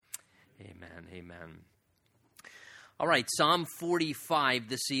Amen. Amen. All right, Psalm 45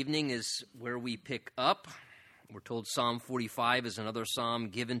 this evening is where we pick up. We're told Psalm 45 is another psalm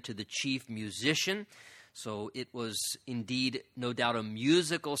given to the chief musician. So it was indeed, no doubt, a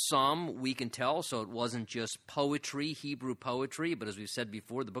musical psalm, we can tell. So it wasn't just poetry, Hebrew poetry, but as we've said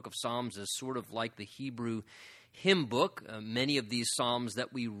before, the book of Psalms is sort of like the Hebrew hymn book. Many of these psalms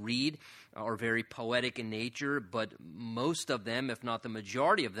that we read are very poetic in nature, but most of them, if not the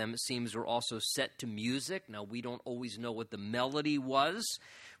majority of them, it seems, are also set to music. Now, we don't always know what the melody was.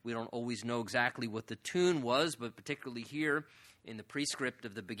 We don't always know exactly what the tune was, but particularly here in the prescript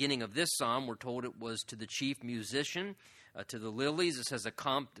of the beginning of this psalm, we're told it was to the chief musician, to the lilies. It says a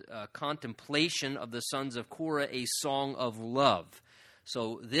contemplation of the sons of Korah, a song of love.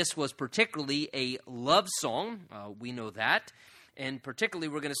 So this was particularly a love song. We know that. And particularly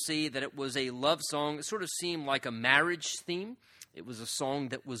we're going to see that it was a love song. It sort of seemed like a marriage theme. It was a song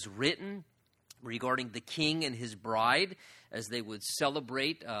that was written regarding the king and his bride as they would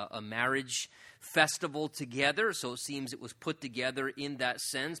celebrate a marriage festival together. So it seems it was put together in that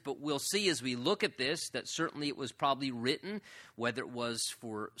sense. But we'll see as we look at this that certainly it was probably written, whether it was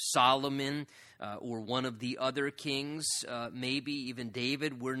for Solomon or one of the other kings, maybe even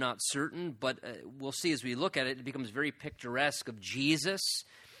David, we're not certain. But we'll see as we look at it, it becomes very picturesque of Jesus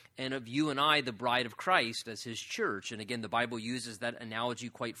and of you and I, the bride of Christ, as his church. And again, the Bible uses that analogy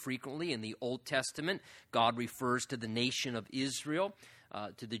quite frequently. In the Old Testament, God refers to the nation of Israel,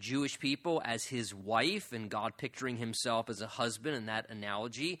 to the Jewish people as his wife, and God picturing himself as a husband in that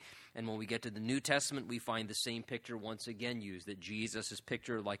analogy. And when we get to the New Testament, we find the same picture once again used, that Jesus is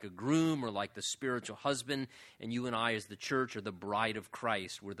pictured like a groom or like the spiritual husband, and you and I as the church are the bride of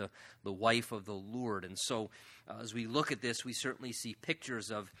Christ. We're the wife of the Lord. And so as we look at this, we certainly see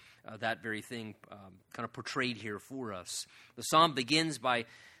pictures of that very thing kind of portrayed here for us. The psalm begins by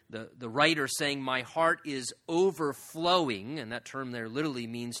the writer saying, "My heart is overflowing," and that term there literally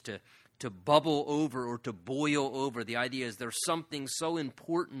means to bubble over or to boil over. The idea is there's something so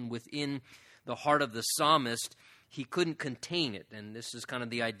important within the heart of the psalmist, he couldn't contain it. And this is kind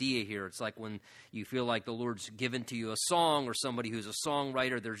of the idea here. It's like when you feel like the Lord's given to you a song, or somebody who's a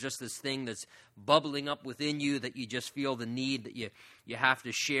songwriter, there's just this thing that's bubbling up within you that you just feel the need that you have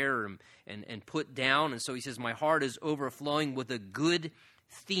to share and put down. And so he says, my heart is overflowing with a good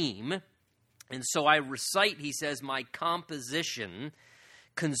theme. And so I recite, he says, my composition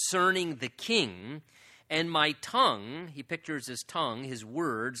concerning the king, and my tongue, he pictures his tongue, his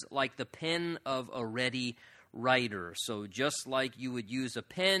words, like the pen of a ready writer. So just like you would use a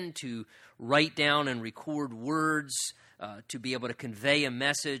pen to write down and record words, to be able to convey a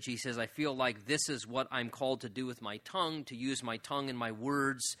message, he says, I feel like this is what I'm called to do with my tongue, to use my tongue and my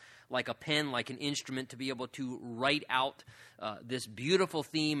words like a pen, like an instrument, to be able to write out this beautiful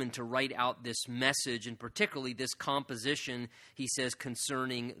theme and to write out this message, and particularly this composition, he says,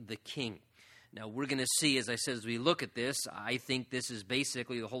 concerning the king. Now, we're going to see, as I said, as we look at this, I think this is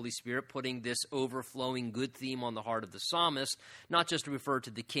basically the Holy Spirit putting this overflowing good theme on the heart of the psalmist, not just to refer to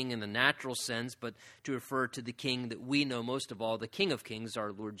the king in the natural sense, but to refer to the king that we know most of all, the King of Kings,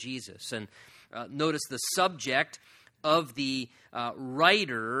 our Lord Jesus. And notice the subject of the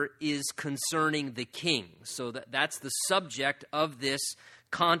writer is concerning the king. So that's the subject of this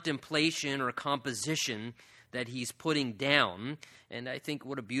contemplation or composition that he's putting down. And I think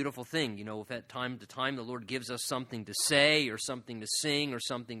what a beautiful thing, if at time to time the Lord gives us something to say or something to sing or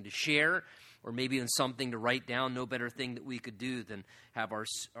something to share, or maybe even something to write down, no better thing that we could do than have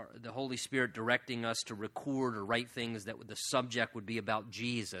the Holy Spirit directing us to record or write things that the subject would be about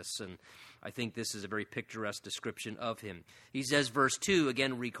Jesus. And I think this is a very picturesque description of him. He says, verse 2,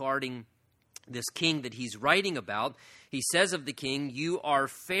 again regarding this king that he's writing about, he says of the king, you are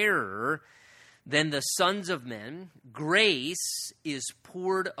fairer than the sons of men. Grace is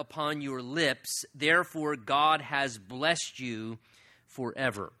poured upon your lips. Therefore, God has blessed you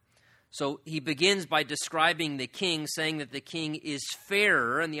forever. So he begins by describing the king, saying that the king is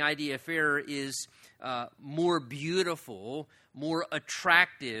fairer, and the idea of fairer is more beautiful, more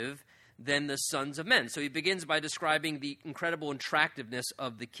attractive than the sons of men. So he begins by describing the incredible attractiveness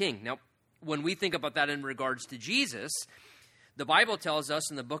of the king. Now, when we think about that in regards to Jesus, the Bible tells us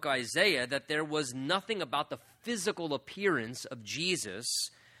in the book of Isaiah that there was nothing about the physical appearance of Jesus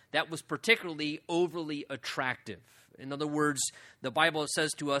that was particularly overly attractive. In other words, the Bible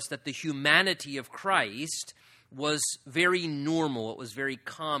says to us that the humanity of Christ was very normal. It was very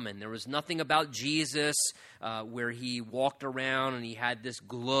common. There was nothing about Jesus where he walked around and he had this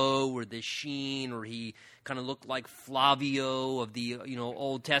glow or this sheen, or he kind of looked like Flavio of the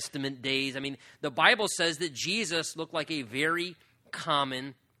Old Testament days. I mean, the Bible says that Jesus looked like a very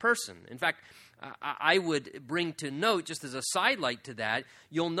common person. In fact, I would bring to note, just as a sidelight to that,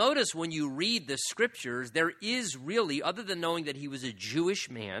 you'll notice when you read the scriptures, there is really, other than knowing that he was a Jewish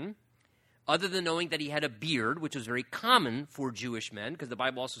man, other than knowing that he had a beard, which was very common for Jewish men, because the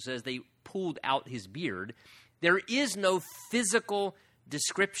Bible also says they pulled out his beard, there is no physical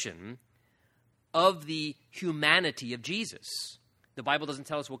description of the humanity of Jesus. The Bible doesn't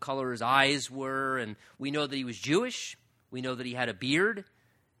tell us what color his eyes were, and we know that he was Jewish. We know that he had a beard,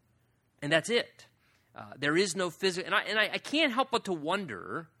 and that's it. There is no physical, and I can't help but to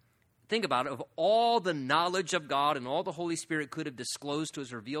wonder, think about it, of all the knowledge of God and all the Holy Spirit could have disclosed to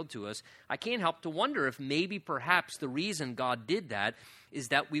us, revealed to us, I can't help to wonder if maybe perhaps the reason God did that is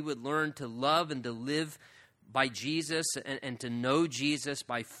that we would learn to love and to live by Jesus and to know Jesus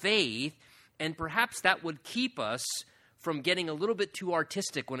by faith, and perhaps that would keep us from getting a little bit too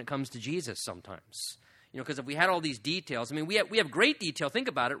artistic when it comes to Jesus sometimes. Because if we had all these details, we have great detail. Think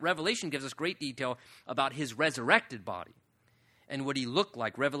about it. Revelation gives us great detail about his resurrected body and what he looked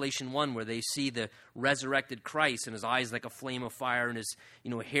like. Revelation 1, where they see the resurrected Christ, and his eyes like a flame of fire, and his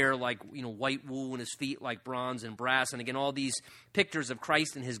hair like white wool, and his feet like bronze and brass. And again, all these pictures of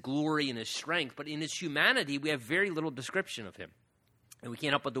Christ and his glory and his strength. But in his humanity, we have very little description of him. And we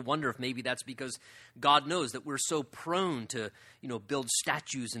can't help but to wonder if maybe that's because God knows that we're so prone to, build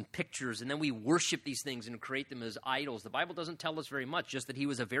statues and pictures, and then we worship these things and create them as idols. The Bible doesn't tell us very much, just that he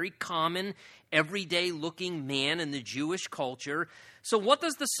was a very common, everyday-looking man in the Jewish culture. So what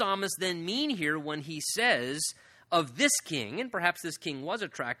does the psalmist then mean here when he says of this king, and perhaps this king was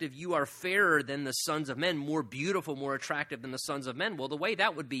attractive, you are fairer than the sons of men, more beautiful, more attractive than the sons of men? Well, the way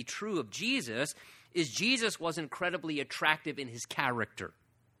that would be true of Jesus is Jesus was incredibly attractive in his character,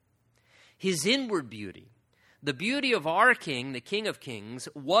 his inward beauty. The beauty of our king, the King of Kings,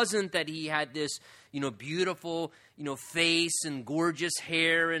 wasn't that he had this, beautiful, face and gorgeous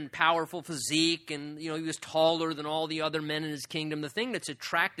hair and powerful physique, and, he was taller than all the other men in his kingdom. The thing that's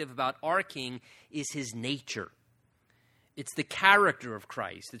attractive about our king is his nature. It's the character of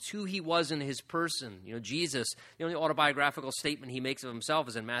Christ. It's who he was in his person. Jesus, the only autobiographical statement he makes of himself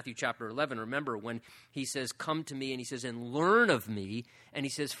is in Matthew chapter 11. Remember when he says, come to me, and he says, and learn of me. And he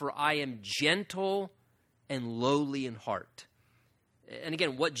says, for I am gentle and lowly in heart. And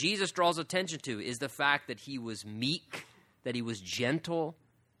again, what Jesus draws attention to is the fact that he was meek, that he was gentle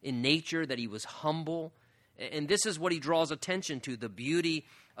in nature, that he was humble. And this is what he draws attention to, the beauty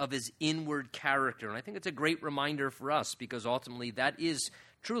of his inward character. And I think it's a great reminder for us, because ultimately that is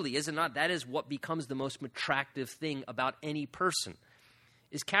truly, is it not, that is what becomes the most attractive thing about any person,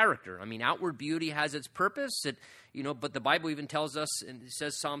 is character. Outward beauty has its purpose, but the Bible even tells us, and it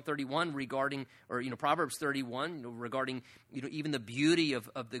says Psalm 31 regarding, or Proverbs 31, regarding, even the beauty of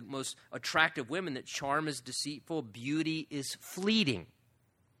the most attractive women, that charm is deceitful, beauty is fleeting.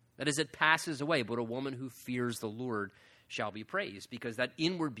 That is, it passes away, but a woman who fears the Lord shall be praised, because that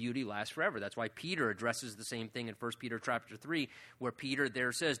inward beauty lasts forever. That's why Peter addresses the same thing in 1 Peter chapter 3, where Peter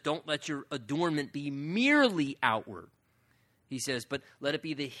there says, don't let your adornment be merely outward. He says, but let it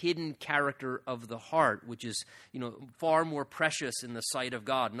be the hidden character of the heart, which is, far more precious in the sight of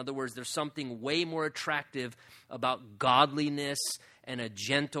God. In other words, there's something way more attractive about godliness and a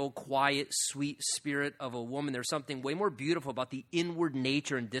gentle, quiet, sweet spirit of a woman. There's something way more beautiful about the inward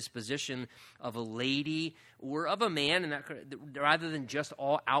nature and disposition of a lady or of a man, and that, rather than just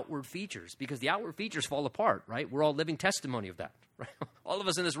all outward features, because the outward features fall apart, right? We're all living testimony of that, right? All of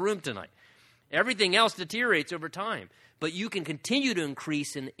us in this room tonight. Everything else deteriorates over time, but you can continue to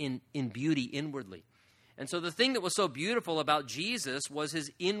increase in beauty inwardly. And so the thing that was so beautiful about Jesus was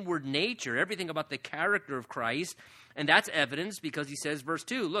his inward nature, everything about the character of Christ. And that's evidenced because he says, verse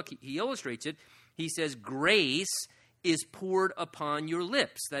 2, look, he illustrates it. He says, grace is poured upon your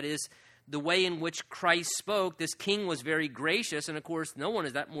lips. That is, the way in which Christ spoke, this king was very gracious. And of course, no one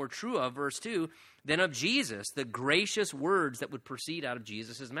is that more true of, verse 2, than of Jesus, the gracious words that would proceed out of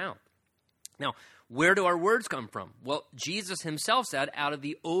Jesus' mouth. Now, where do our words come from? Well, Jesus himself said, out of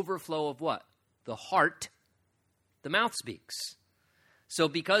the overflow of what? The heart, the mouth speaks. So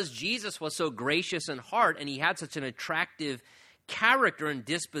because Jesus was so gracious in heart, and he had such an attractive character and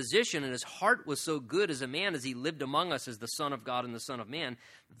disposition, and his heart was so good as a man, as he lived among us as the Son of God and the Son of Man,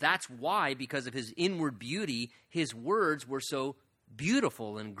 that's why, because of his inward beauty, his words were so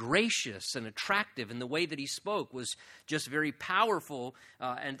beautiful and gracious and attractive, and the way that he spoke was just very powerful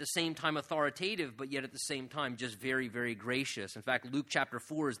and at the same time authoritative, but yet at the same time just very, very gracious. In fact, Luke chapter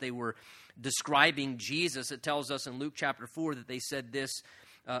 4, as they were describing Jesus, it tells us in Luke chapter 4 that they said this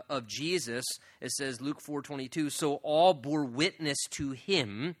of Jesus. It says, Luke 4:22, so all bore witness to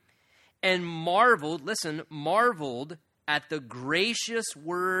him and marveled at the gracious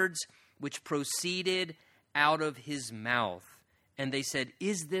words which proceeded out of his mouth. And they said,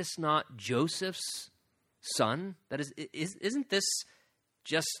 is this not Joseph's son? That isn't this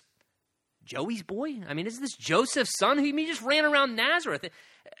just Joey's boy? I mean, isn't this Joseph's son? He just ran around Nazareth.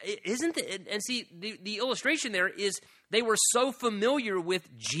 Isn't it? And see, the illustration there is they were so familiar with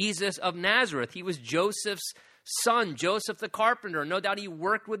Jesus of Nazareth. He was Joseph's son, Joseph the carpenter. No doubt he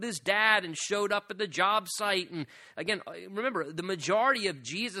worked with his dad and showed up at the job site. And again, remember, the majority of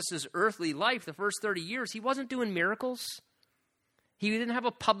Jesus' earthly life, the first 30 years, he wasn't doing miracles. He didn't have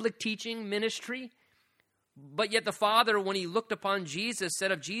a public teaching ministry. But yet the Father, when he looked upon Jesus,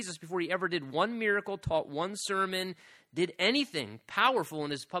 said of Jesus before he ever did one miracle, taught one sermon, did anything powerful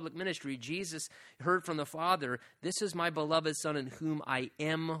in his public ministry, Jesus heard from the Father, this is my beloved Son in whom I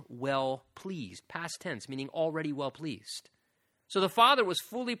am well pleased. Past tense, meaning already well pleased. So the Father was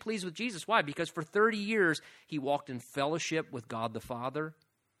fully pleased with Jesus. Why? Because for 30 years, he walked in fellowship with God the Father.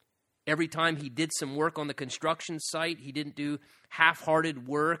 Every time he did some work on the construction site, he didn't do half-hearted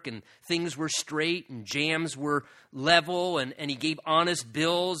work, and things were straight and jams were level, and he gave honest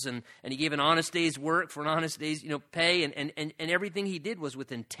bills, and he gave an honest day's work for an honest day's pay, and everything he did was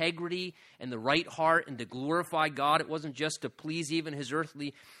with integrity and the right heart and to glorify God. It wasn't just to please even his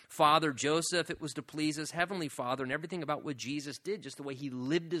earthly father Joseph, it was to please his heavenly Father, and everything about what Jesus did, just the way he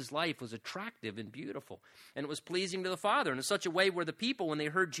lived his life, was attractive and beautiful, and it was pleasing to the Father in such a way where the people, when they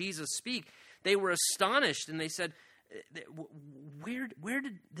heard Jesus speak, they were astonished, and they said, where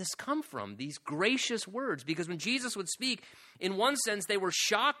did this come from, these gracious words? Because when Jesus would speak, in one sense, they were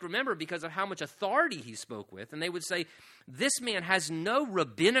shocked, remember, because of how much authority he spoke with. And they would say, this man has no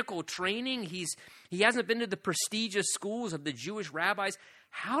rabbinical training. He hasn't been to the prestigious schools of the Jewish rabbis.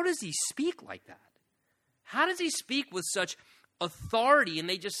 How does he speak like that? How does he speak with such authority? And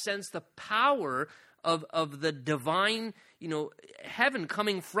they just sense the power of the divine, heaven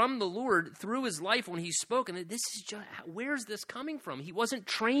coming from the Lord through his life when he spoke. And this is just, where's this coming from? He wasn't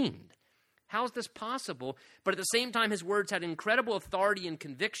trained. How is this possible? But at the same time, his words had incredible authority and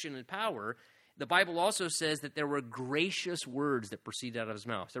conviction and power. The Bible also says that there were gracious words that proceeded out of his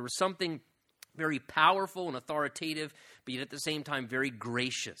mouth. There was something very powerful and authoritative, but yet at the same time very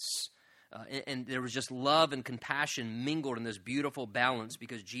gracious. And there was just love and compassion mingled in this beautiful balance,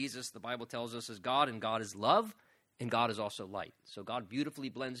 because Jesus, the Bible tells us, is God, and God is love, and God is also light. So God beautifully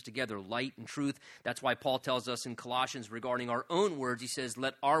blends together light and truth. That's why Paul tells us in Colossians regarding our own words, he says,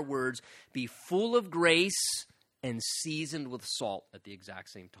 let our words be full of grace and seasoned with salt at the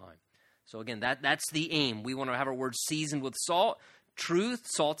exact same time. So again, that's the aim. We want to have our words seasoned with salt. Truth,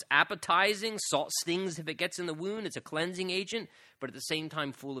 salt's appetizing. Salt stings if it gets in the wound. It's a cleansing agent, but at the same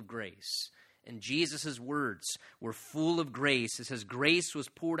time full of grace. And Jesus' words were full of grace. It says grace was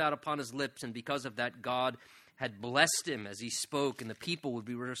poured out upon his lips, and because of that, God had blessed him as he spoke, and the people would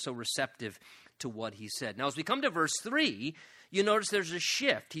be so receptive to what he said. Now, as we come to verse 3, you notice there's a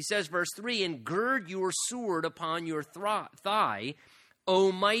shift. He says, verse 3, and gird your sword upon your thigh,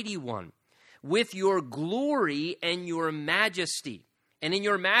 O mighty one, with your glory and your majesty. And in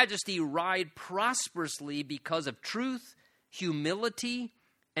your majesty ride prosperously because of truth, humility,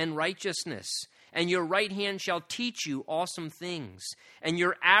 and righteousness. And your right hand shall teach you awesome things. And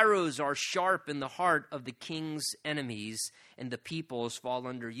your arrows are sharp in the heart of the king's enemies, and the peoples fall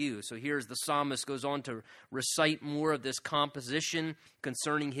under you. So here's the psalmist goes on to recite more of this composition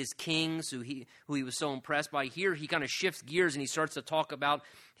concerning his kings, who he was so impressed by. Here he kind of shifts gears, and he starts to talk about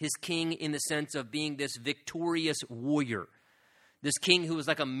his king in the sense of being this victorious warrior. This king who was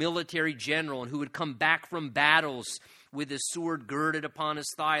like a military general and who would come back from battles with his sword girded upon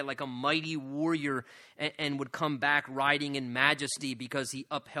his thigh like a mighty warrior, and would come back riding in majesty because he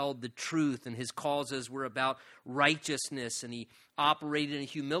upheld the truth, and his causes were about righteousness, and he operated in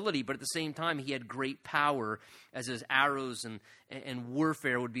humility, but at the same time he had great power as his arrows and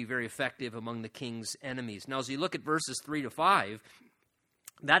warfare would be very effective among the king's enemies. Now, as you look at verses 3 to 5,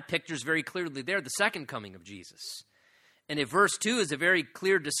 that picture's very clearly there, the second coming of Jesus. And if verse 2 is a very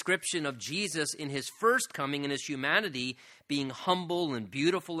clear description of Jesus in his first coming in his humanity, being humble and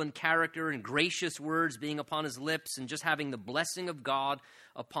beautiful in character and gracious words being upon his lips and just having the blessing of God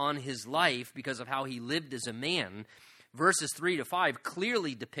upon his life because of how he lived as a man, verses 3 to 5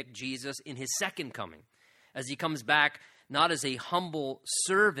 clearly depict Jesus in his second coming, as he comes back not as a humble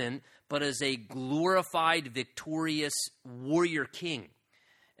servant, but as a glorified, victorious warrior king.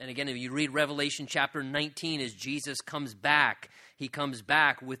 And again, if you read Revelation chapter 19, as Jesus comes back, he comes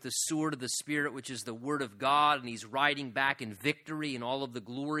back with the sword of the Spirit, which is the word of God, and he's riding back in victory, and all of the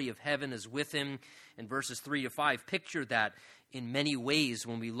glory of heaven is with him. In verses 3 to 5, picture that in many ways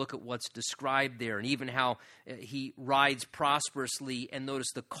when we look at what's described there, and even how he rides prosperously. And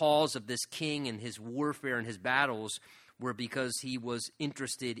notice the cause of this king and his warfare and his battles were because he was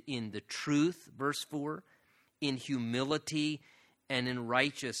interested in the truth, verse 4, in humility, and in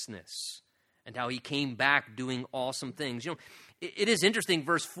righteousness, and how he came back doing awesome things. You know, it is interesting,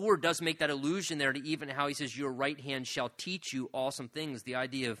 verse 4 does make that allusion there to even how he says, your right hand shall teach you awesome things, the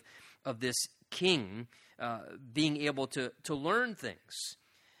idea of this king being able to learn things.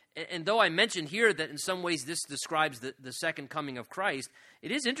 And though I mentioned here that in some ways this describes the second coming of Christ, it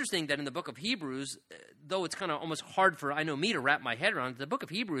is interesting that in the book of Hebrews, though it's kind of almost hard for, I know, me to wrap my head around, the book of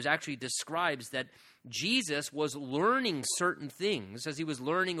Hebrews actually describes that Jesus was learning certain things as he was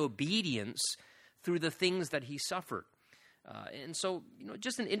learning obedience through the things that he suffered. And so, you know,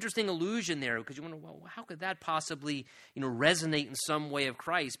 just an interesting allusion there, because you wonder, well, how could that possibly, you know, resonate in some way of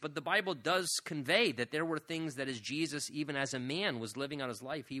Christ? But the Bible does convey that there were things that as Jesus, even as a man, was living out his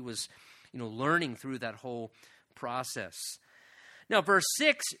life, he was, you know, learning through that whole process. Now, verse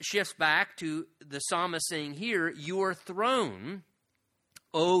 6 shifts back to the psalmist saying here, your throne,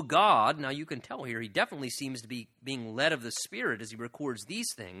 O God. Now, you can tell here, he definitely seems to be being led of the Spirit as he records these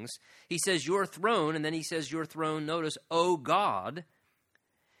things. He says, your throne, and then he says, your throne, notice, O God,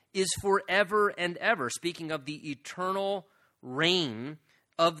 is forever and ever. Speaking of the eternal reign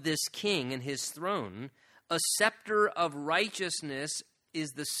of this king and his throne, a scepter of righteousness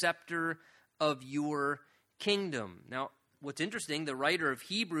is the scepter of your kingdom. Now, what's interesting, the writer of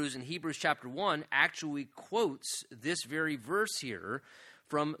Hebrews in Hebrews chapter 1 actually quotes this very verse here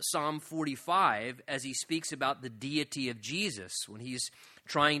from Psalm 45 as he speaks about the deity of Jesus, when he's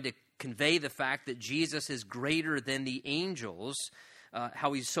trying to convey the fact that Jesus is greater than the angels,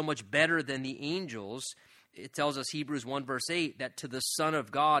 how he's so much better than the angels. It tells us, Hebrews 1 verse 8, that to the Son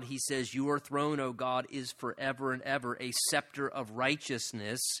of God, he says, your throne, O God, is forever and ever. A scepter of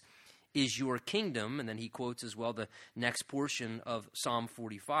righteousness is your kingdom. And then he quotes as well the next portion of Psalm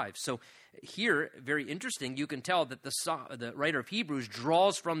 45. So here, very interesting, you can tell that the writer of Hebrews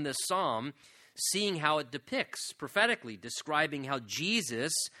draws from this psalm, seeing how it depicts prophetically, describing how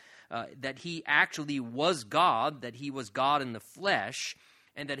Jesus, that he actually was God, that he was God in the flesh,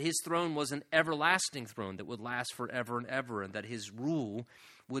 and that his throne was an everlasting throne that would last forever and ever, and that his rule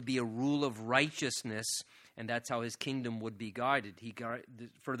would be a rule of righteousness, and that's how his kingdom would be guided. He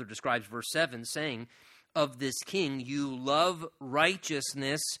further describes verse 7, saying, of this king you love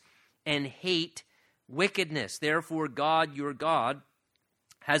righteousness and hate wickedness. Therefore God, your God,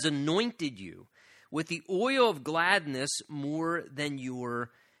 has anointed you with the oil of gladness more than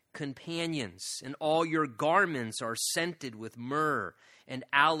your companions, and all your garments are scented with myrrh and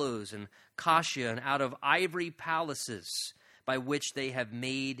aloes and cassia, and out of ivory palaces by which they have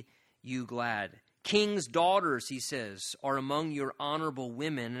made you glad. King's daughters, he says, are among your honorable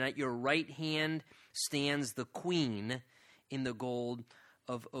women, and at your right hand stands the queen in the gold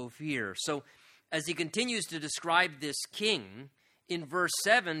of Ophir. So as he continues to describe this king, in verse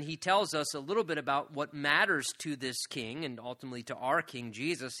 7, he tells us a little bit about what matters to this king, and ultimately to our King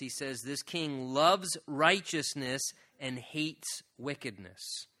Jesus. He says this king loves righteousness and hates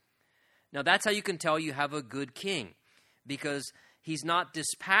wickedness. Now that's how you can tell you have a good king, because he's not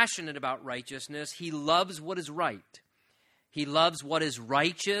dispassionate about righteousness. He loves what is right. He loves what is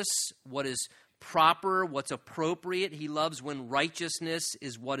righteous, what is proper, what's appropriate. He loves when righteousness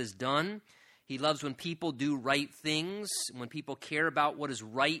is what is done. He loves when people do right things, when people care about what is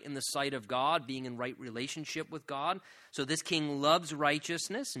right in the sight of God, being in right relationship with God. So this king loves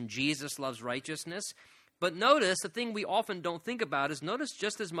righteousness, and Jesus loves righteousness. But notice, the thing we often don't think about is, notice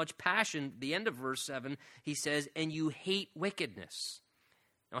just as much passion, the end of verse 7, he says, and you hate wickedness.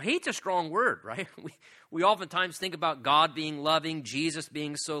 Now, hate's a strong word, right? We oftentimes think about God being loving, Jesus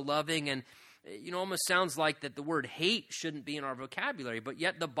being so loving, and you know, almost sounds like that the word hate shouldn't be in our vocabulary, but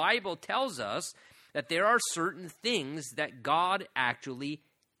yet the Bible tells us that there are certain things that God actually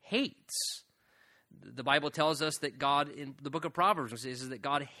hates. The Bible tells us that God, in the book of Proverbs, says that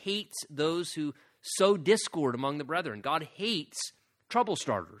God hates those who sow discord among the brethren. God hates trouble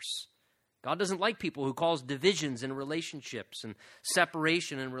starters. God doesn't like people who cause divisions in relationships and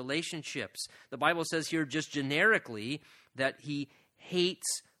separation in relationships. The Bible says here just generically that he hates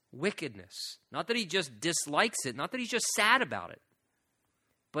wickedness. Not that he just dislikes it, not that he's just sad about it,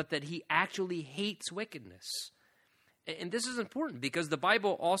 but that he actually hates wickedness. And this is important because the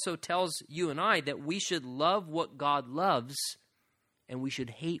Bible also tells you and I that we should love what God loves and we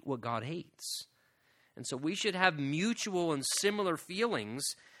should hate what God hates. And so we should have mutual and similar feelings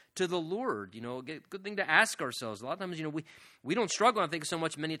to the Lord. Good thing to ask ourselves. A lot of times, we don't struggle, I think, so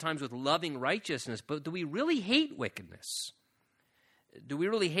much many times with loving righteousness, but do we really hate wickedness? Do we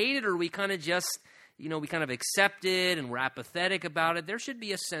really hate it, or we kind of just, we kind of accept it and we're apathetic about it? There should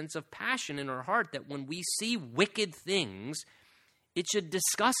be a sense of passion in our heart that when we see wicked things, it should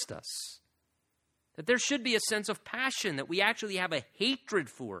disgust us. That there should be a sense of passion that we actually have a hatred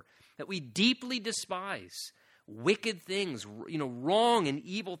for, that we deeply despise wicked things, wrong and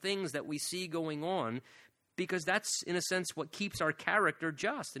evil things that we see going on, because that's, in a sense, what keeps our character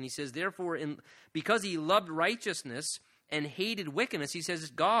just. And he says, therefore, because he loved righteousness and hated wickedness, he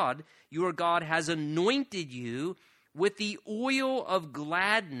says, God, your God, has anointed you with the oil of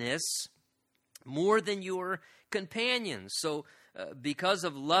gladness more than your companions. So, because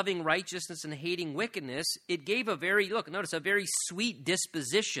of loving righteousness and hating wickedness, it gave a very sweet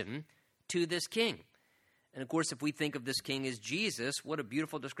disposition to this king. And of course, if we think of this king as Jesus, what a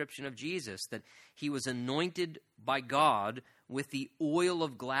beautiful description of Jesus, that he was anointed by God with the oil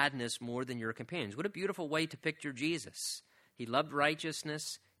of gladness more than your companions. What a beautiful way to picture Jesus. He loved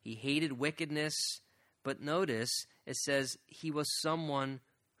righteousness, he hated wickedness, but notice it says he was someone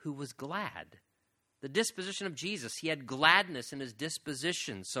who was glad. The disposition of Jesus, he had gladness in his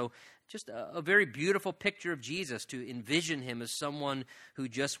disposition. So just a very beautiful picture of Jesus, to envision him as someone who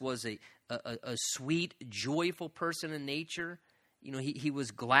just was a sweet, joyful person in nature. He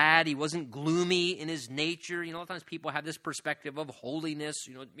was glad. He wasn't gloomy in his nature. A lot of times people have this perspective of holiness,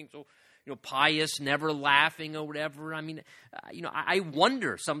 being so, pious, never laughing or whatever. I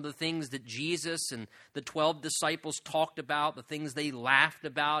wonder some of the things that Jesus and the 12 disciples talked about, the things they laughed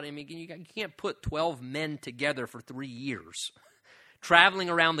about. You can't put 12 men together for 3 years, traveling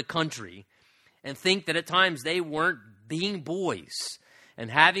around the country, and think that at times they weren't being boys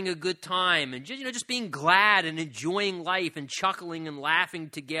and having a good time and just being glad and enjoying life and chuckling and laughing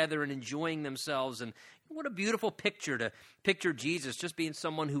together and enjoying themselves. And what a beautiful picture to picture Jesus just being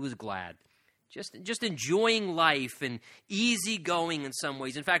someone who was glad, just enjoying life and easygoing in some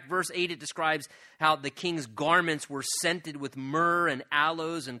ways. In fact, verse 8, it describes how the king's garments were scented with myrrh and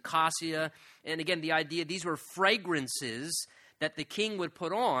aloes and cassia. And again, the idea, these were fragrances that the king would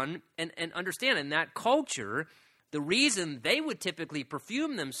put on. And understand, in that culture, the reason they would typically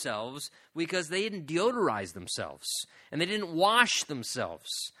perfume themselves because they didn't deodorize themselves and they didn't wash themselves.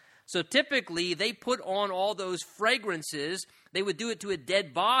 So typically, they put on all those fragrances. They would do it to a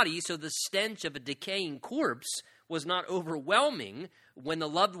dead body, so the stench of a decaying corpse was not overwhelming when the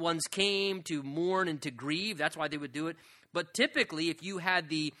loved ones came to mourn and to grieve. That's why they would do it. But typically, if you had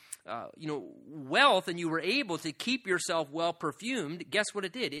the wealth and you were able to keep yourself well perfumed, guess what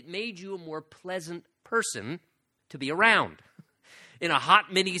it did? It made you a more pleasant person to be around in a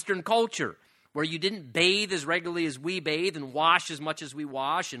hot Mideastern culture, where you didn't bathe as regularly as we bathe and wash as much as we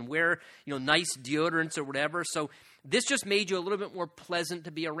wash and wear, nice deodorants or whatever. So this just made you a little bit more pleasant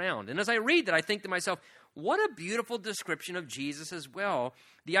to be around. And as I read that, I think to myself, what a beautiful description of Jesus as well.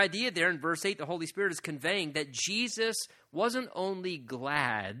 The idea there in verse 8, the Holy Spirit is conveying that Jesus wasn't only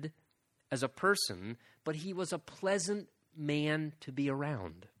glad as a person, but he was a pleasant man to be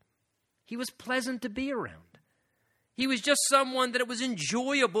around. He was pleasant to be around. He was just someone that it was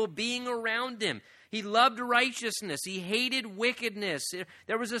enjoyable being around him. He loved righteousness. He hated wickedness.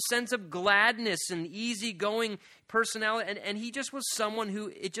 There was a sense of gladness and easygoing personality. And he just was someone who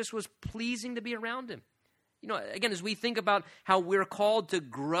it just was pleasing to be around him. Again, as we think about how we're called to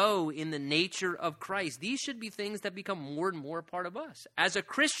grow in the nature of Christ, these should be things that become more and more a part of us. As a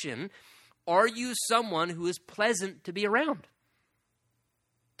Christian, are you someone who is pleasant to be around?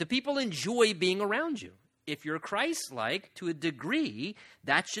 Do people enjoy being around you? If you're Christ-like, to a degree,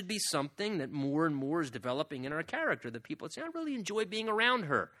 that should be something that more and more is developing in our character. That people say, I really enjoy being around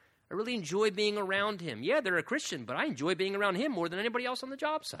her. I really enjoy being around him. Yeah, they're a Christian, but I enjoy being around him more than anybody else on the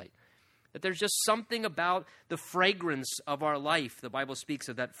job site. That there's just something about the fragrance of our life. The Bible speaks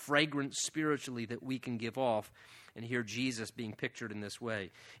of that fragrance spiritually that we can give off. And here Jesus being pictured in this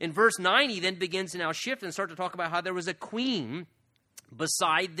way. In verse 9, he then begins to now shift and start to talk about how there was a queen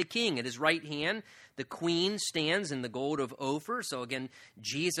beside the king. At his right hand, the queen stands in the gold of Ophir. So again,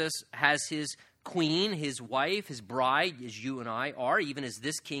 Jesus has his queen, his wife, his bride, as you and I are, even as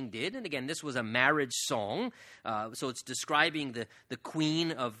this king did. And again, this was a marriage song. So it's describing the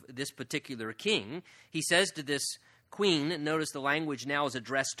queen of this particular king. He says to this queen, notice the language now is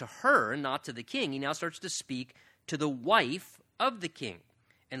addressed to her, not to the king. He now starts to speak to the wife of the king.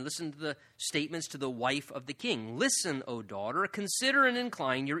 And listen to the statements to the wife of the king. Listen, O daughter, consider and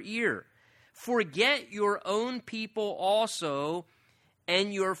incline your ear. Forget your own people also,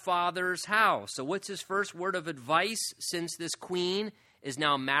 and your father's house. So what's his first word of advice since this queen is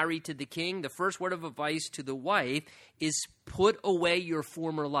now married to the king? The first word of advice to the wife is put away your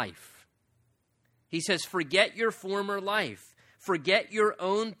former life. He says, forget your former life. Forget your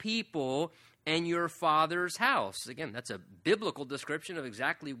own people and your father's house. Again, that's a biblical description of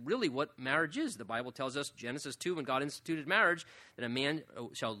exactly really what marriage is. The Bible tells us, Genesis 2, when God instituted marriage, that a man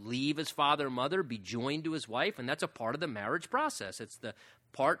shall leave his father and mother, be joined to his wife, and that's a part of the marriage process. It's the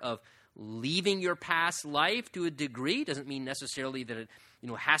part of leaving your past life to a degree. Doesn't mean necessarily that it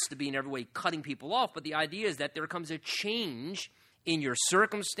has to be in every way cutting people off, but the idea is that there comes a change in your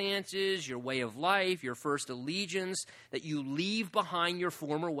circumstances, your way of life, your first allegiance, that you leave behind your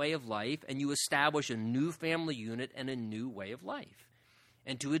former way of life and you establish a new family unit and a new way of life.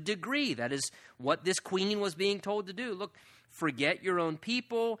 And to a degree, that is what this queen was being told to do. Look, forget your own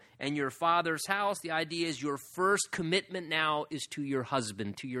people and your father's house. The idea is your first commitment now is to your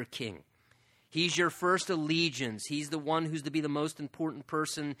husband, to your king. He's your first allegiance. He's the one who's to be the most important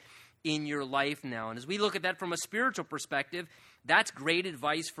person in your life now. And as we look at that from a spiritual perspective, that's great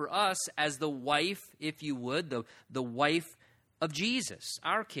advice for us as the wife, if you would, the wife of Jesus,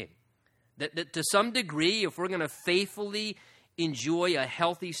 our King. That to some degree, if we're going to faithfully enjoy a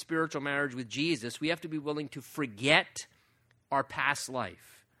healthy spiritual marriage with Jesus, we have to be willing to forget our past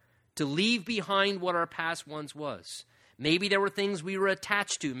life, to leave behind what our past once was. Maybe there were things we were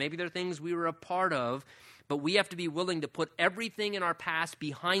attached to. Maybe there are things we were a part of. But we have to be willing to put everything in our past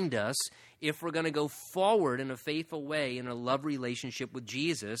behind us if we're going to go forward in a faithful way in a love relationship with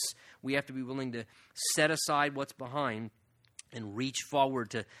Jesus. We have to be willing to set aside what's behind and reach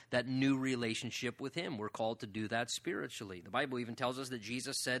forward to that new relationship with him. We're called to do that spiritually. The Bible even tells us that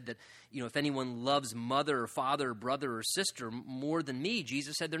Jesus said that, if anyone loves mother or father, brother or sister more than me,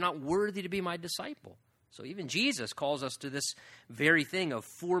 Jesus said they're not worthy to be my disciple. So even Jesus calls us to this very thing of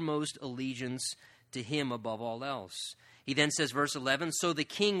foremost allegiance to him above all else. He then says, verse 11, so the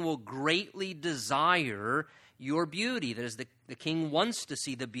king will greatly desire your beauty. That is, the king wants to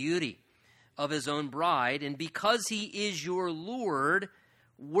see the beauty of his own bride, and because he is your Lord,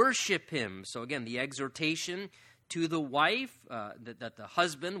 worship him. So again, the exhortation to the wife, that the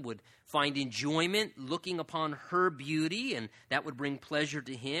husband would find enjoyment looking upon her beauty, and that would bring pleasure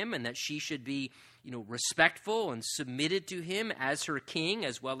to him, and that she should be respectful and submitted to him as her king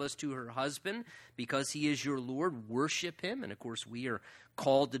as well as to her husband because he is your Lord. Worship him. And of course, we are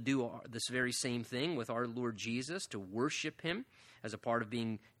called to do this very same thing with our Lord Jesus, to worship him as a part of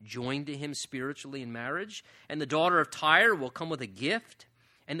being joined to him spiritually in marriage. And the daughter of Tyre will come with a gift,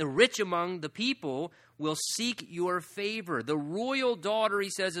 and the rich among the people will seek your favor. The royal daughter, he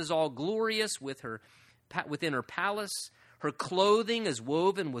says, is all glorious within her palace. Her clothing is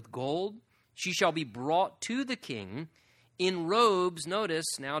woven with gold. She shall be brought to the king in robes. Notice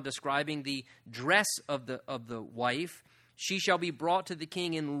now describing the dress of the wife. She shall be brought to the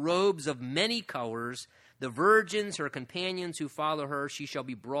king in robes of many colors. The virgins, her companions who follow her, she shall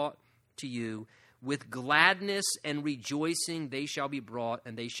be brought to you. With gladness and rejoicing they shall be brought,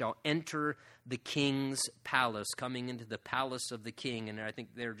 and they shall enter the king's palace, coming into the palace of the king. And I think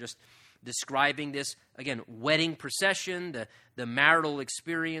they're just describing this, again, wedding procession, the marital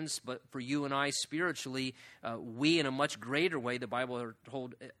experience, but for you and I spiritually, we in a much greater way, the Bible are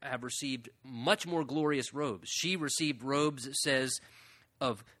told, have received much more glorious robes. She received robes, it says,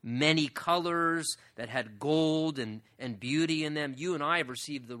 of many colors that had gold and beauty in them. You and I have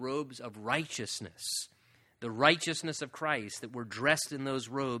received the robes of righteousness, the righteousness of Christ, that we're dressed in those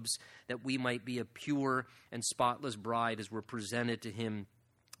robes that we might be a pure and spotless bride as we're presented to him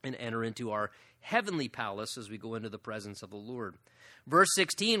and enter into our heavenly palace as we go into the presence of the Lord. Verse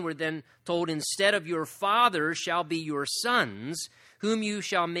 16, we're then told, instead of your fathers shall be your sons, whom you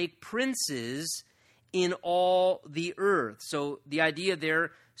shall make princes in all the earth. So the idea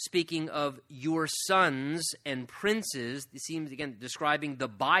there, speaking of your sons and princes, it seems, again, describing the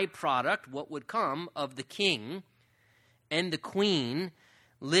byproduct, what would come of the king and the queen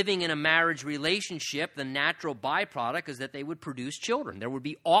living in a marriage relationship. The natural byproduct is that they would produce children. There would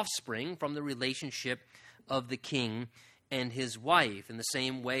be offspring from the relationship of the king and his wife, in the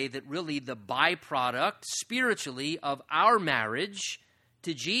same way that really the byproduct spiritually of our marriage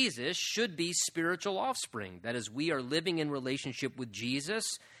to Jesus should be spiritual offspring. That is, we are living in relationship with Jesus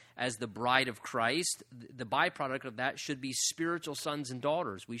as the bride of Christ. The byproduct of that should be spiritual sons and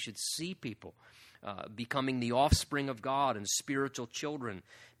daughters. We should see people becoming the offspring of God and spiritual children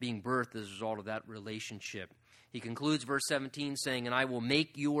being birthed as a result of that relationship. He concludes verse 17 saying, and I will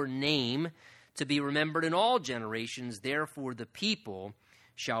make your name to be remembered in all generations. Therefore the people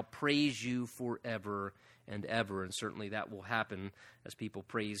shall praise you forever and ever. And certainly that will happen as people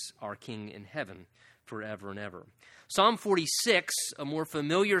praise our King in heaven forever and ever. Psalm 46, a more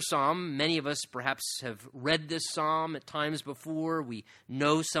familiar psalm. Many of us perhaps have read this psalm at times before. We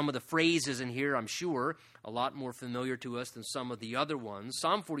know some of the phrases in here, I'm sure, a lot more familiar to us than some of the other ones.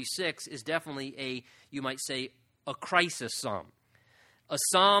 Psalm 46 is definitely you might say, a crisis psalm. A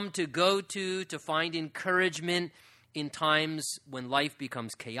psalm to go to find encouragement in times when life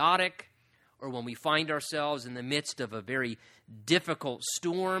becomes chaotic, or when we find ourselves in the midst of a very difficult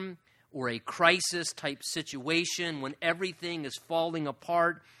storm, or a crisis-type situation, when everything is falling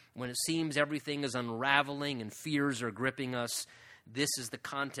apart, when it seems everything is unraveling and fears are gripping us. This is the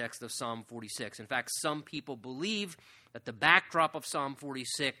context of Psalm 46. In fact, some people believe that the backdrop of Psalm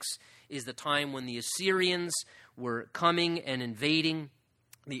 46 is the time when the Assyrians were coming and invading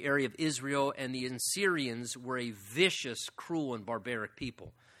the area of Israel, and the Assyrians were a vicious, cruel, and barbaric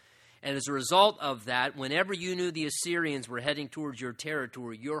people. And as a result of that, whenever you knew the Assyrians were heading towards your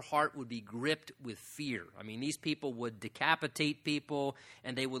territory, your heart would be gripped with fear. I mean, these people would decapitate people,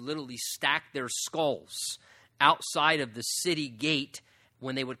 and they would literally stack their skulls outside of the city gate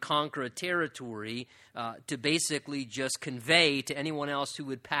when they would conquer a territory to basically just convey to anyone else who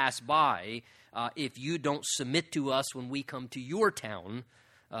would pass by, if you don't submit to us when we come to your town,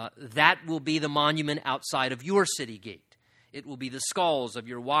 that will be the monument outside of your city gate. It will be the skulls of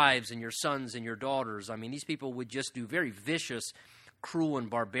your wives and your sons and your daughters. I mean, these people would just do very vicious, cruel, and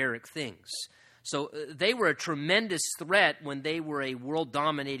barbaric things. So they were a tremendous threat when they were a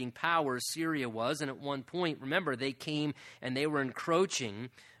world-dominating power, as Syria was. And at one point, remember, they came and they were encroaching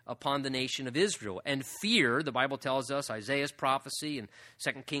upon the nation of Israel. And fear, the Bible tells us, Isaiah's prophecy and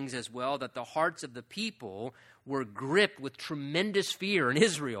 2 Kings as well, that the hearts of the people were gripped with tremendous fear in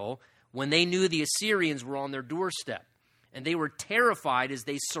Israel when they knew the Assyrians were on their doorstep. And they were terrified as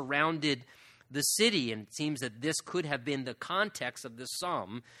they surrounded the city. And it seems that this could have been the context of this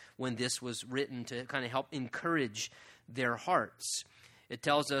psalm when this was written to kind of help encourage their hearts. It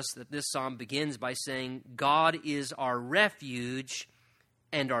tells us that this psalm begins by saying, God is our refuge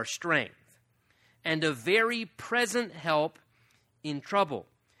and our strength, and a very present help in trouble.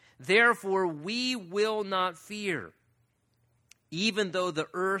 Therefore we will not fear, even though the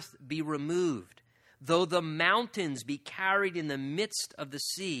earth be removed, though the mountains be carried in the midst of the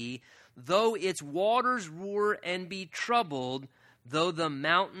sea, though its waters roar and be troubled, though the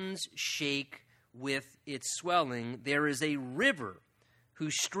mountains shake with its swelling. There is a river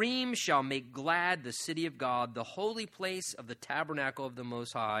whose stream shall make glad the city of God, the holy place of the tabernacle of the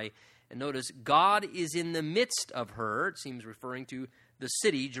Most High. And notice, God is in the midst of her. It seems referring to the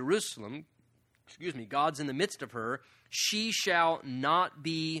city, Jerusalem. God's in the midst of her. She shall not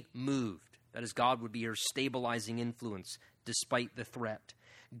be moved. That is, God would be her stabilizing influence despite the threat.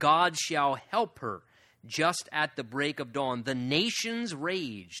 God shall help her just at the break of dawn. The nations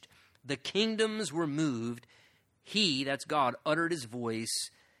raged. The kingdoms were moved. He, that's God, uttered his voice,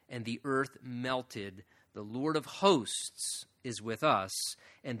 and the earth melted. The Lord of hosts is with us,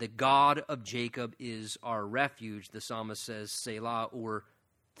 and the God of Jacob is our refuge. The psalmist says, Selah, or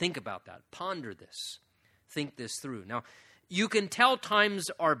think about that. Ponder this. Think this through. Now, you can tell times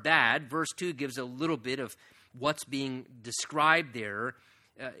are bad. Verse 2 gives a little bit of what's being described there.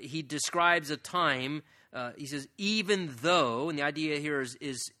 He describes a time, he says, even though, and the idea here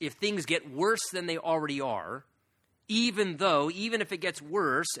is if things get worse than they already are, even if it gets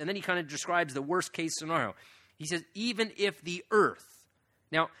worse, and then he kind of describes the worst case scenario. He says, even if the earth.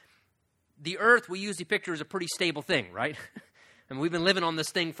 Now, the earth we usually picture as a pretty stable thing, right? I mean, we've been living on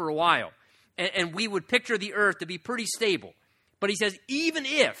this thing for a while. And we would picture the earth to be pretty stable. But he says, even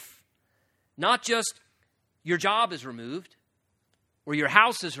if, not just your job is removed, or your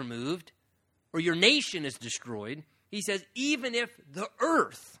house is removed, or your nation is destroyed, he says, even if the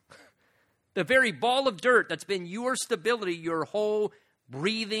earth, the very ball of dirt that's been your stability, your whole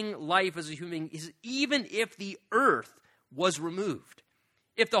breathing life as a human being, is even if the earth was removed,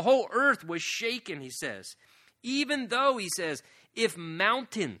 if the whole earth was shaken, he says, even though, he says, if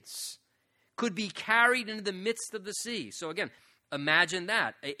mountains could be carried into the midst of the sea. So again, imagine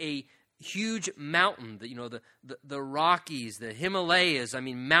that, a huge mountain, the Rockies, the Himalayas,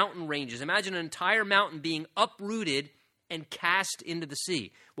 mountain ranges. Imagine an entire mountain being uprooted and cast into the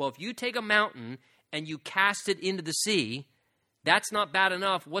sea. Well, if you take a mountain and you cast it into the sea, that's not bad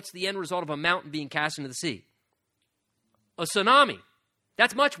enough. What's the end result of a mountain being cast into the sea? A tsunami.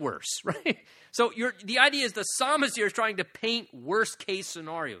 That's much worse, right? So the idea is the psalmist here is trying to paint worst case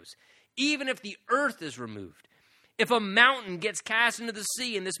scenarios. Even if the earth is removed, if a mountain gets cast into the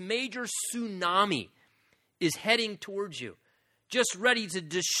sea and this major tsunami is heading towards you, just ready to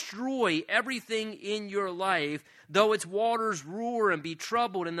destroy everything in your life, though its waters roar and be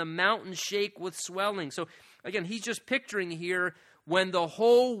troubled and the mountains shake with swelling. So again, he's just picturing here when the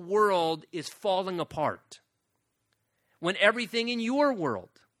whole world is falling apart, when everything in your world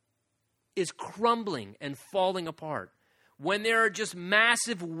is crumbling and falling apart, when there are just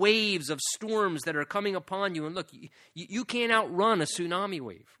massive waves of storms that are coming upon you. And look, you can't outrun a tsunami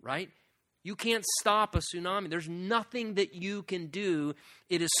wave, right? You can't stop a tsunami. There's nothing that you can do.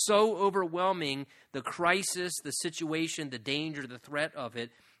 It is so overwhelming, the crisis, the situation, the danger, the threat of it.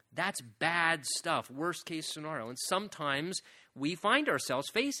 That's bad stuff, worst case scenario. And sometimes we find ourselves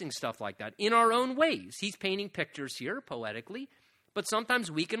facing stuff like that in our own ways. He's painting pictures here poetically, but sometimes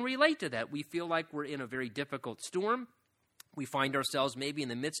we can relate to that. We feel like we're in a very difficult storm. We find ourselves maybe in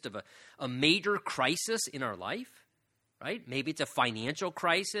the midst of a major crisis in our life. Right? Maybe it's a financial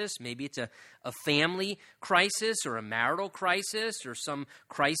crisis. Maybe it's a family crisis or a marital crisis or some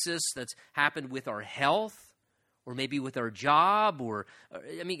crisis that's happened with our health or maybe with our job.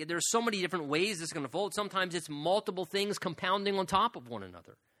 There's so many different ways this is going to unfold. Sometimes it's multiple things compounding on top of one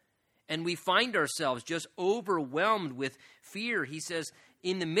another. And we find ourselves just overwhelmed with fear. He says,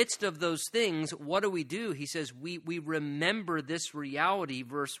 in the midst of those things, what do? He says, we remember this reality.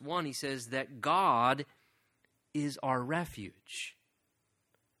 Verse 1, he says that God is our refuge.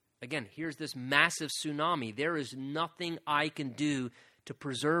 Again, here's this massive tsunami. There is nothing I can do to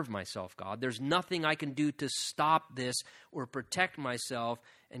preserve myself, God. There's nothing I can do to stop this or protect myself.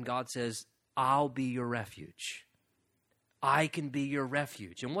 And God says, I'll be your refuge. I can be your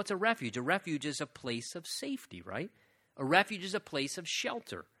refuge. And what's a refuge? A refuge is a place of safety, right? A refuge is a place of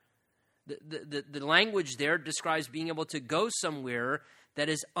shelter. The language there describes being able to go somewhere that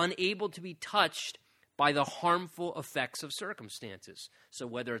is unable to be touched by the harmful effects of circumstances. So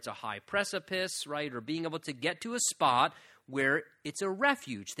whether it's a high precipice, right, or being able to get to a spot where it's a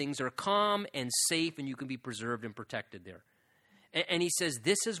refuge. Things are calm and safe and you can be preserved and protected there. And he says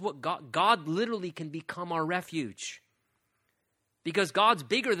this is what God literally can become our refuge. Because God's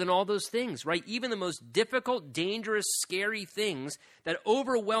bigger than all those things, right? Even the most difficult, dangerous, scary things that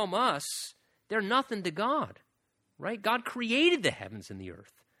overwhelm us, they're nothing to God, right? God created the heavens and the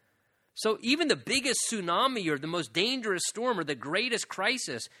earth. So even the biggest tsunami or the most dangerous storm or the greatest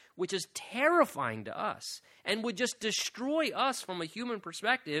crisis, which is terrifying to us and would just destroy us from a human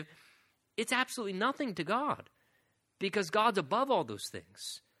perspective, it's absolutely nothing to God because God's above all those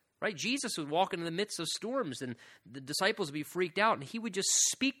things, right? Jesus would walk into the midst of storms and the disciples would be freaked out and he would just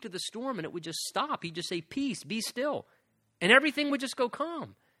speak to the storm and it would just stop. He'd just say, peace, be still. And everything would just go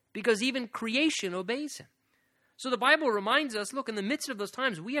calm because even creation obeys him. So the Bible reminds us, look, in the midst of those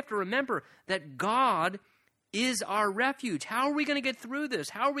times, we have to remember that God is our refuge. How are we going to get through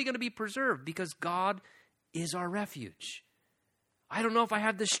this? How are we going to be preserved? Because God is our refuge. I don't know if I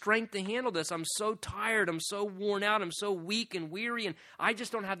have the strength to handle this. I'm so tired. I'm so worn out. I'm so weak and weary, and I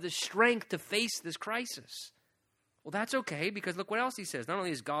just don't have the strength to face this crisis. Well, that's okay, because look what else he says. Not only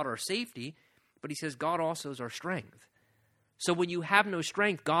is God our safety, but he says God also is our strength. So when you have no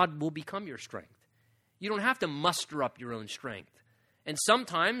strength, God will become your strength. You don't have to muster up your own strength. And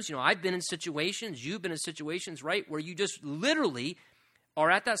sometimes, I've been in situations, you've been in situations, right, where you just literally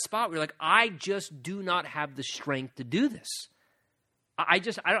are at that spot where you're like, I just do not have the strength to do this. I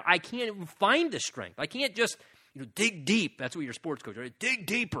can't even find the strength. I can't just, dig deep. That's what your sports coach, right? Dig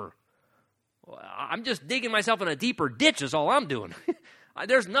deeper. Well, I'm just digging myself in a deeper ditch is all I'm doing.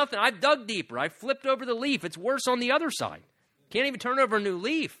 There's nothing. I've dug deeper. I flipped over the leaf. It's worse on the other side. Can't even turn over a new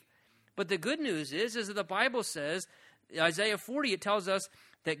leaf. But the good news is that the Bible says, Isaiah 40, it tells us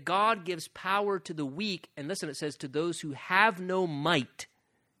that God gives power to the weak. And listen, it says, to those who have no might,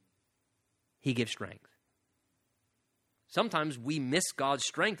 he gives strength. Sometimes we miss God's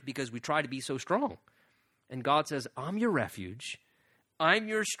strength because we try to be so strong. And God says, I'm your refuge, I'm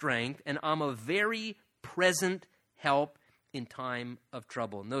your strength, and I'm a very present help in time of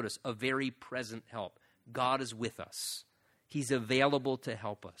trouble. Notice, a very present help. God is with us. He's available to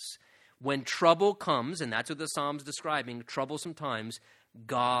help us. When trouble comes, and that's what the Psalm's describing, troublesome times,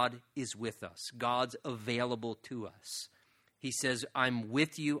 God is with us. God's available to us. He says, I'm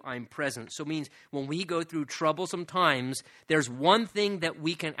with you, I'm present. So it means when we go through troublesome times, there's one thing that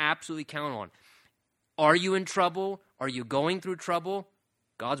we can absolutely count on. Are you in trouble? Are you going through trouble?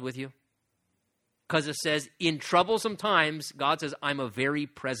 God's with you. Because it says, in troublesome times, God says, I'm a very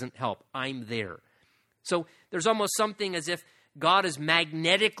present help. I'm there. So there's almost something as if God is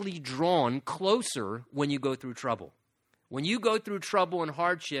magnetically drawn closer when you go through trouble. When you go through trouble and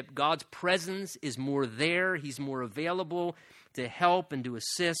hardship, God's presence is more there. He's more available to help and to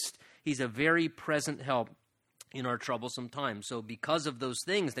assist. He's a very present help in our troublesome times. So because of those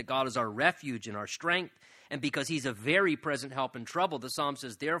things, that God is our refuge and our strength, and because he's a very present help in trouble, the psalm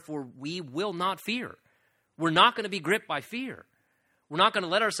says, therefore we will not fear. We're not going to be gripped by fear. We're not going to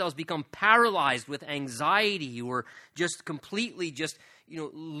let ourselves become paralyzed with anxiety or just completely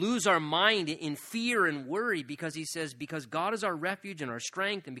lose our mind in fear and worry, because he says, because God is our refuge and our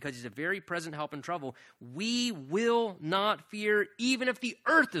strength, and because he's a very present help in trouble, we will not fear even if the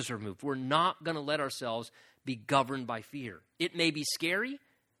earth is removed. We're not going to let ourselves be governed by fear. It may be scary,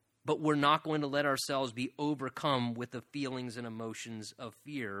 but we're not going to let ourselves be overcome with the feelings and emotions of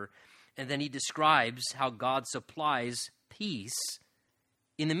fear. And then he describes how God supplies peace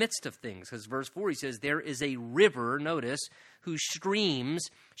in the midst of things. Because verse 4, he says, there is a river, notice, whose streams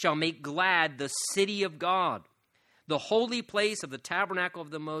shall make glad the city of God, the holy place of the tabernacle of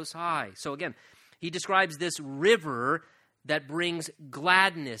the Most High. So again, he describes this river that brings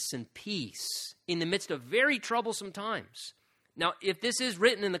gladness and peace in the midst of very troublesome times. Now, if this is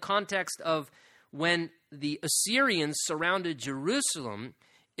written in the context of when the Assyrians surrounded Jerusalem,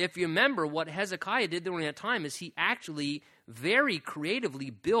 if you remember what Hezekiah did during that time is he actually very creatively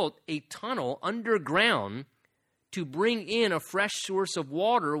built a tunnel underground to bring in a fresh source of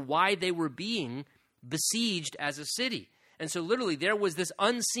water while they were being besieged as a city. And so literally there was this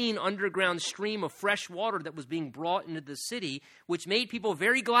unseen underground stream of fresh water that was being brought into the city, which made people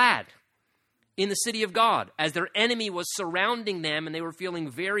very glad in the city of God. As their enemy was surrounding them and they were feeling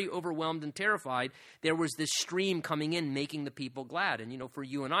very overwhelmed and terrified, there was this stream coming in, making the people glad. And for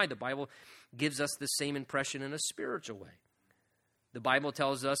you and I, the Bible gives us the same impression in a spiritual way. The Bible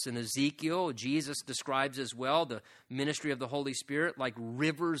tells us in Ezekiel, Jesus describes as well the ministry of the Holy Spirit like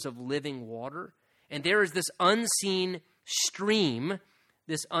rivers of living water. And there is this unseen stream,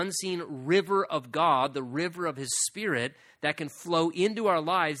 this unseen river of God, the river of his Spirit, that can flow into our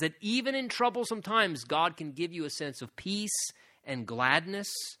lives, that even in troublesome times, God can give you a sense of peace and gladness.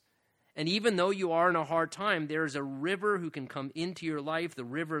 And even though you are in a hard time, there is a river who can come into your life, the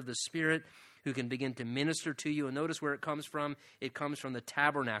river of the Spirit, who can begin to minister to you. And notice where it comes from. It comes from the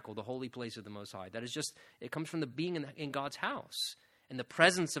tabernacle, the holy place of the Most High. That is just, it comes from the being in God's house and the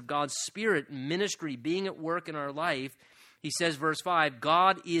presence of God's Spirit, ministry, being at work in our life. He says, verse 5,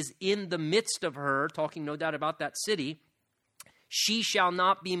 God is in the midst of her, talking no doubt about that city. She shall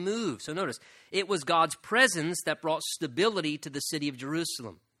not be moved. So notice, it was God's presence that brought stability to the city of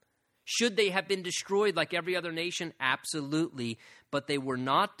Jerusalem. Should they have been destroyed like every other nation? Absolutely. But they were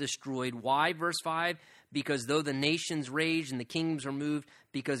not destroyed. Why? Verse 5, because though the nations raged and the kingdoms were moved,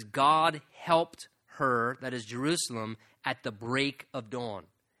 because God helped her, that is Jerusalem, at the break of dawn.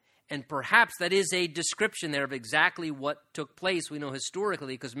 And perhaps that is a description there of exactly what took place, we know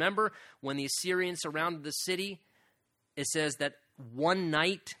historically, because remember, when the Assyrians surrounded the city, it says that one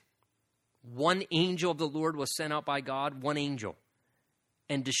night, one angel of the Lord was sent out by God, one angel,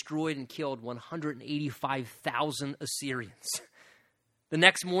 and destroyed and killed 185,000 Assyrians. The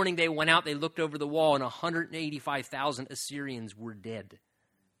next morning they went out, they looked over the wall, and 185,000 Assyrians were dead.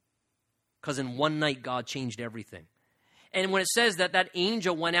 Because in one night, God changed everything. And when it says that that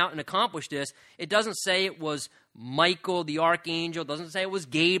angel went out and accomplished this, it doesn't say it was Michael, the archangel. It doesn't say it was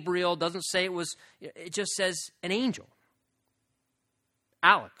Gabriel. It doesn't say it was, it just says an angel.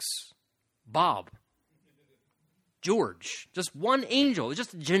 Alex, Bob, George, just one angel. It was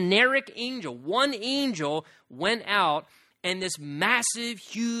just a generic angel. One angel went out, and this massive,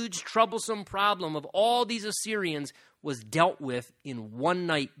 huge, troublesome problem of all these Assyrians was dealt with in one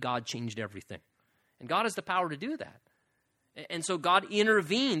night. God changed everything. And God has the power to do that. And so God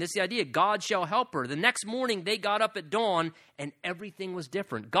intervened. This is the idea. God shall help her. The next morning, they got up at dawn, and everything was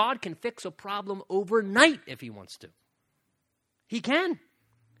different. God can fix a problem overnight if he wants to. He can.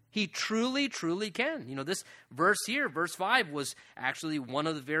 He truly, truly can. This verse here, verse 5, was actually one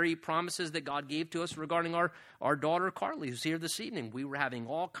of the very promises that God gave to us regarding our daughter Carly, who's here this evening. We were having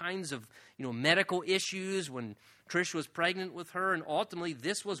all kinds of, medical issues when Trish was pregnant with her, and ultimately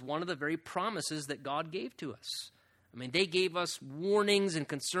this was one of the very promises that God gave to us. They gave us warnings and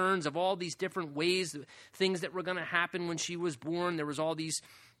concerns of all these different ways, things that were going to happen when she was born. There was all these,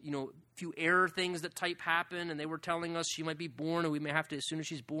 few error things that type happen, and they were telling us she might be born, and we may have to, as soon as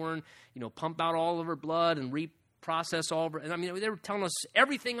she's born, pump out all of her blood and reprocess all of her. And they were telling us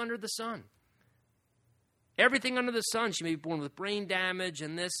everything under the sun. Everything under the sun. She may be born with brain damage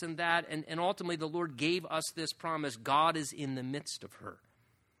and this and that, and ultimately the Lord gave us this promise. God is in the midst of her.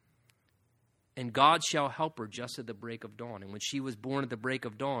 And God shall help her just at the break of dawn. And when she was born at the break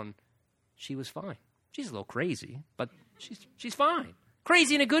of dawn, she was fine. She's a little crazy, but she's fine.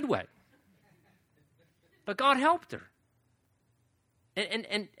 Crazy in a good way. But God helped her.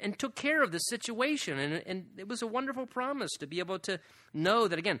 and took care of the situation. And it was a wonderful promise to be able to know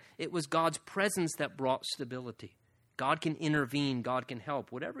that, again, it was God's presence that brought stability. God can intervene. God can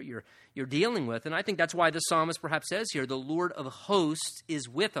help, whatever you're dealing with. And I think that's why the psalmist perhaps says here, the Lord of hosts is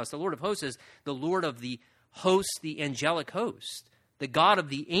with us. The Lord of hosts is the Lord of the hosts, the angelic host. The God of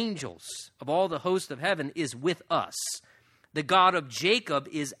the angels, of all the hosts of heaven, is with us. The God of Jacob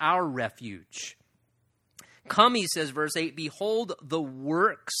is our refuge. Come, he says, verse 8, behold the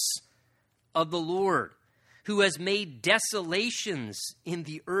works of the Lord, who has made desolations in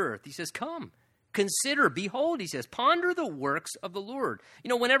the earth. He says, come, consider, behold, he says, ponder the works of the Lord. You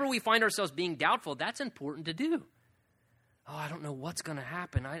know, whenever we find ourselves being doubtful, that's important to do. Oh, I don't know what's going to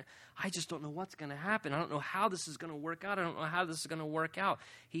happen. I just don't know what's going to happen. I don't know how this is going to work out. I don't know how this is going to work out.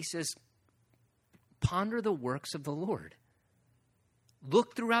 He says, ponder the works of the Lord.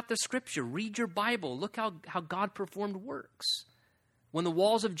 Look throughout the scripture. Read your Bible. Look how God performed works. When the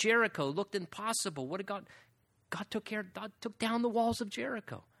walls of Jericho looked impossible, what did God took care of? God took down the walls of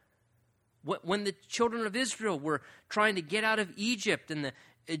Jericho. When the children of Israel were trying to get out of Egypt and the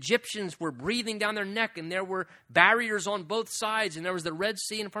Egyptians were breathing down their neck and there were barriers on both sides and there was the Red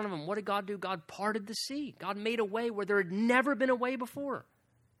Sea in front of them, what did God do? God parted the sea. God made a way where there had never been a way before.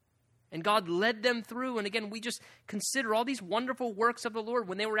 And God led them through. And again, we just consider all these wonderful works of the Lord.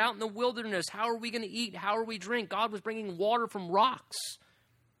 When they were out in the wilderness, how are we going to eat? How are we drink? God was bringing water from rocks.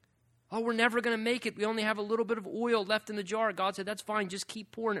 Oh, we're never going to make it. We only have a little bit of oil left in the jar. God said, that's fine. Just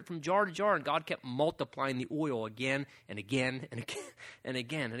keep pouring it from jar to jar. And God kept multiplying the oil again and again and again and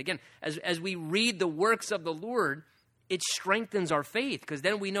again and again. As we read the works of the Lord, it strengthens our faith because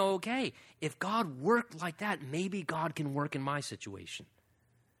then we know, okay, if God worked like that, maybe God can work in my situation.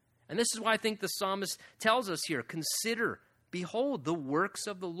 And this is why I think the psalmist tells us here, consider, behold, the works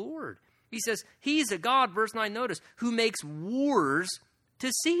of the Lord. He says, he's a God, verse 9, notice, who makes wars to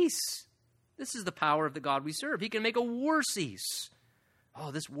cease. This is the power of the God we serve. He can make a war cease.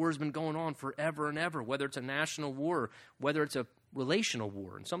 Oh, this war's been going on forever and ever, whether it's a national war, whether it's a relational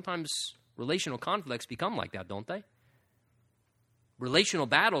war. And sometimes relational conflicts become like that, don't they? Relational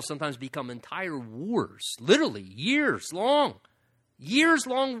battles sometimes become entire wars, literally years-long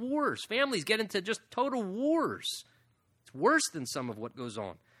wars. Families get into just total wars. It's worse than some of what goes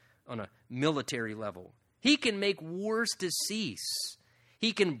on a military level. He can make wars to cease.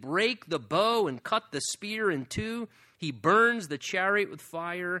 He can break the bow and cut the spear in two. He burns the chariot with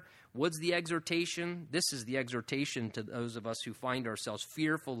fire. What's the exhortation? This is the exhortation to those of us who find ourselves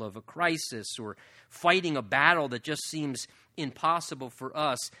fearful of a crisis or fighting a battle that just seems impossible for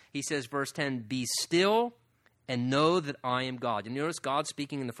us. He says, verse 10, be still and know that I am God. You notice God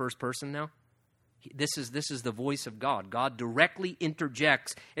speaking in the first person now? This is the voice of God. God directly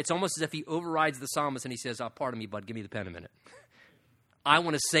interjects. It's almost as if he overrides the psalmist and he says, pardon me, bud, give me the pen a minute. I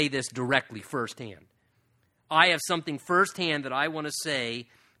want to say this directly firsthand. I have something firsthand that I want to say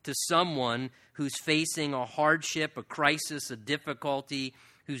to someone who's facing a hardship, a crisis, a difficulty,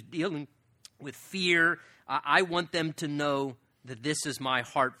 who's dealing with fear. I want them to know that this is my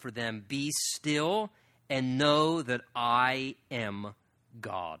heart for them. Be still and know that I am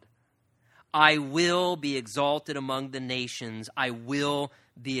God. I will be exalted among the nations. I will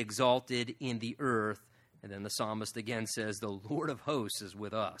be exalted in the earth. And then the psalmist again says, the Lord of hosts is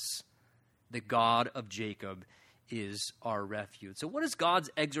with us. The God of Jacob is our refuge. So what is God's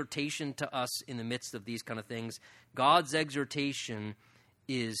exhortation to us in the midst of these kind of things? God's exhortation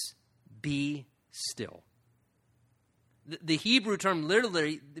is be still. The Hebrew term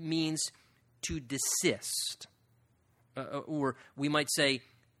literally means to desist, or we might say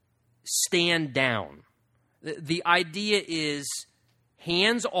stand down. The idea is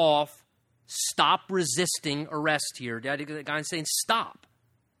hands off, stop resisting arrest here. The guy's saying stop,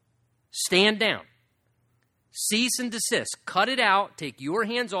 stand down, cease and desist, cut it out, take your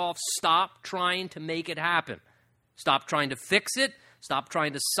hands off, stop trying to make it happen. Stop trying to fix it, stop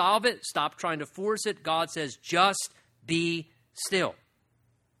trying to solve it, stop trying to force it. God says just be still.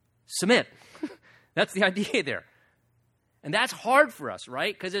 Submit. That's the idea there. And that's hard for us,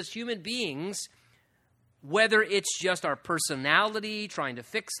 right? Because as human beings, whether it's just our personality, trying to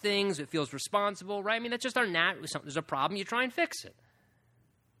fix things, it feels responsible, right? I mean, that's just our there's a problem, you try and fix it.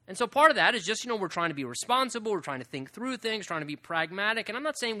 And so part of that is just, we're trying to be responsible, we're trying to think through things, trying to be pragmatic. And I'm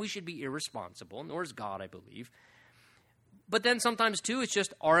not saying we should be irresponsible, nor is God, I believe. But then sometimes, too, it's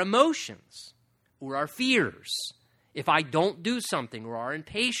just our emotions or our fears. If I don't do something, or our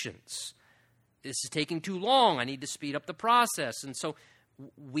impatience, this is taking too long, I need to speed up the process. And so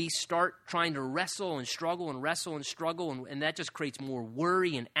we start trying to wrestle and struggle and wrestle and struggle, and that just creates more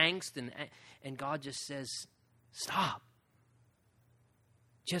worry and angst, and God just says, stop.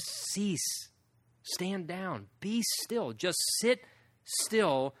 just cease. Stand down. Be still. Just sit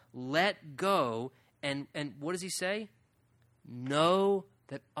still. Let go. And what does he say? Know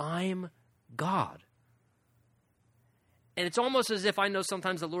that I'm God. And it's almost as if I know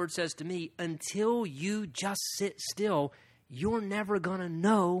sometimes the Lord says to me, until you just sit still, you're never going to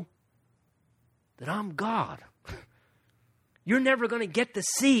know that I'm God. You're never going to get to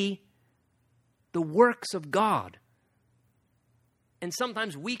see the works of God. And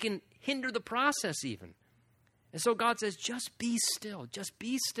sometimes we can hinder the process even. And so God says, just be still. Just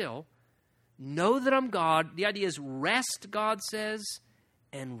be still. Know that I'm God. The idea is rest, God says,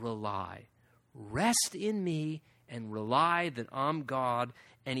 and rely. Rest in me and rely that I'm God.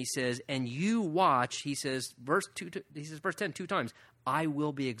 And he says, and you watch, he says, verse 10 two times, I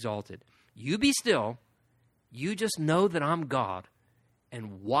will be exalted. You be still. You just know that I'm God.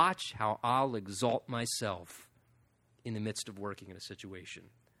 And watch how I'll exalt myself in the midst of working in a situation.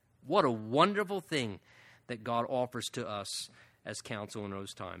 What a wonderful thing that God offers to us as counsel in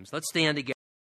those times. Let's stand together.